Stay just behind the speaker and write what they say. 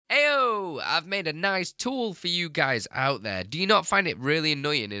So, I've made a nice tool for you guys out there. Do you not find it really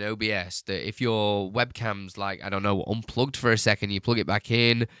annoying in OBS that if your webcam's like, I don't know, unplugged for a second, you plug it back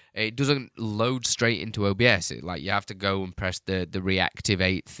in, it doesn't load straight into OBS. Like you have to go and press the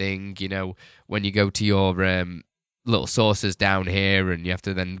reactivate thing, you know, when you go to your little sources down here, and you have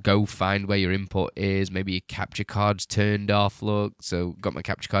to then go find where your input is. Maybe your capture card's turned off, look. So, got my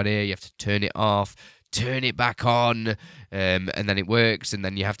capture card here, you have to turn it off, turn it back on, and then it works. And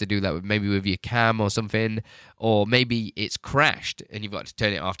then you have to do that with maybe with your cam or something, or maybe it's crashed and you've got to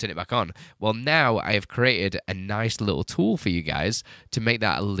turn it off, turn it back on. Well, now I have created a nice little tool for you guys to make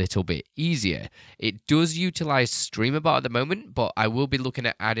that a little bit easier. It does utilize Streamer.bot at the moment, but I will be looking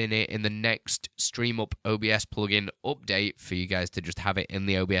at adding it in the next StreamUp OBS plugin update for you guys to just have it in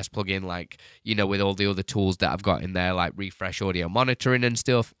the OBS plugin, like, you know, with all the other tools that I've got in there, like refresh audio monitoring and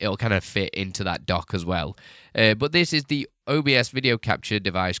stuff. It'll kind of fit into that dock as well. But this is the OBS video capture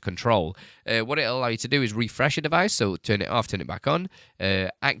device control. What it'll allow you to do is refresh a device, so turn it off, turn it back on,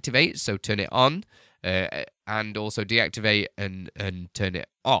 activate, so turn it on, and also deactivate and turn it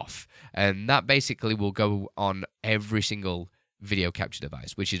off. And that basically will go on every single video capture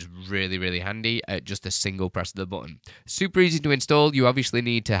device, which is really, really handy at just a single press of the button. Super easy to install. You obviously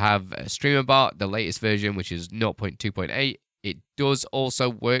need to have a Streamer.bot, the latest version, which is 0.2.8. It does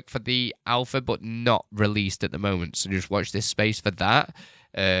also work for the alpha, but not released at the moment. So just watch this space for that.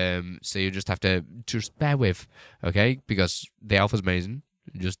 So you just have to just bear with, okay? Because the alpha's amazing.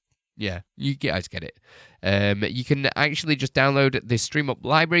 Just, yeah, you guys get it. You can actually just download the StreamUp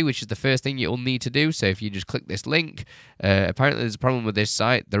library, which is the first thing you'll need to do. So if you just click this link, apparently there's a problem with this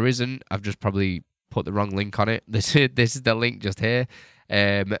site. There isn't. I've just probably put the wrong link on it. This is the link just here.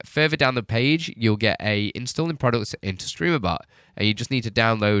 Further down the page, you'll get a installing products into Streamer.bot, and you just need to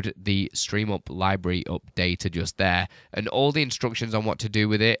download the StreamUp library updater just there, and all the instructions on what to do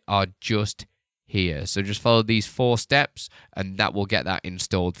with it are just here. So just follow these 4 steps, and that will get that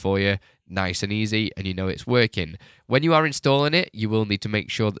installed for you, nice and easy, and you know it's working. When you are installing it, you will need to make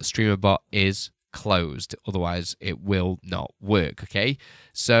sure that Streamer.bot is closed, otherwise it will not work, okay?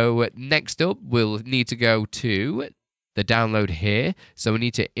 So next up, we'll need to go to the download here. So we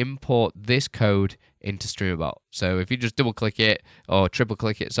need to import this code into Streamer.bot. So if you just double click it or triple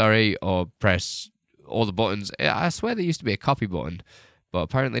click it, sorry, or press all the buttons, I swear there used to be a copy button, but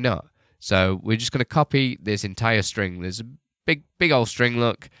apparently not. So we're just going to copy this entire string. There's a big old string,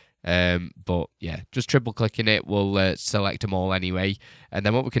 look. But yeah, just triple clicking it will select them all anyway. And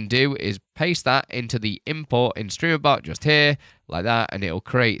then what we can do is paste that into the import in Streamer.bot just here, like that, and it'll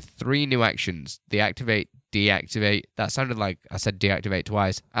create 3 new actions: deactivate, deactivate. That sounded like I said deactivate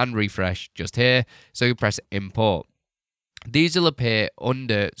twice, and refresh just here. So you press import. These will appear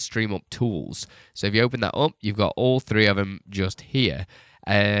under StreamUp tools. So if you open that up, you've got all 3 of them just here.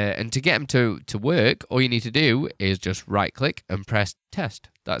 And to get them to work, all you need to do is just right click and press test.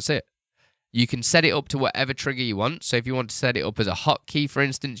 That's it. You can set it up to whatever trigger you want. So if you want to set it up as a hotkey, for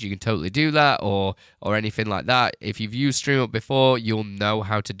instance, you can totally do that, or anything like that. If you've used StreamUp before, you'll know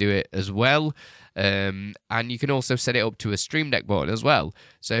how to do it as well. And you can also set it up to a Stream Deck button as well.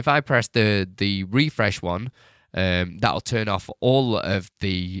 So if I press the refresh one, that'll turn off all of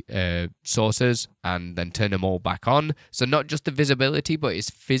the sources and then turn them all back on. So not just the visibility, but it's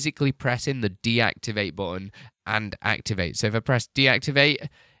physically pressing the deactivate button and activate. So if I press deactivate,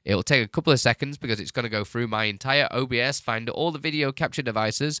 it'll take a couple of seconds because it's going to go through my entire OBS, find all the video capture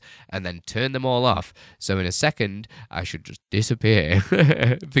devices, and then turn them all off. So in a second, I should just disappear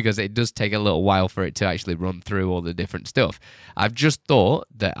because it does take a little while for it to actually run through all the different stuff. I've just thought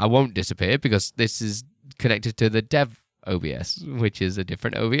that I won't disappear because this is connected to the dev OBS, which is a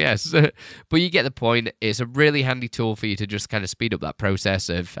different OBS. But you get the point. It's a really handy tool for you to just kind of speed up that process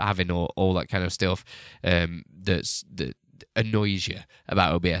of having all that kind of stuff that annoys you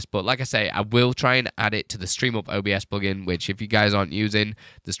about OBS. But like I say, I will try and add it to the StreamUp OBS plugin, which if you guys aren't using,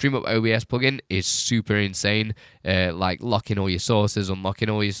 the StreamUp OBS plugin is super insane. Like locking all your sources, unlocking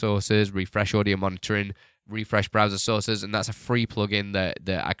all your sources, refresh audio monitoring, refresh browser sources, and that's a free plugin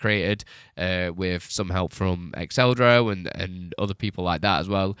that I created with some help from Exceldro and other people like that as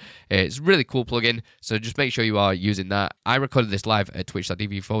well. It's a really cool plugin, so just make sure you are using that. I recorded this live at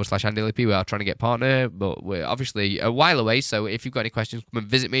twitch.tv/Andilippi. We are trying to get partner, but we're obviously a while away, so if you've got any questions, come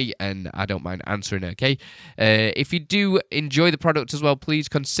and visit me, and I don't mind answering, okay? If you do enjoy the product as well, please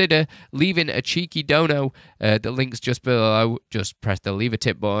consider leaving a cheeky dono. The link's just below. Just press the leave a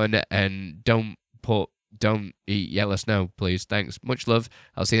tip button, and don't eat yellow snow, please. Thanks. Much love.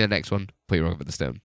 I'll see you in the next one. Put your over the stone.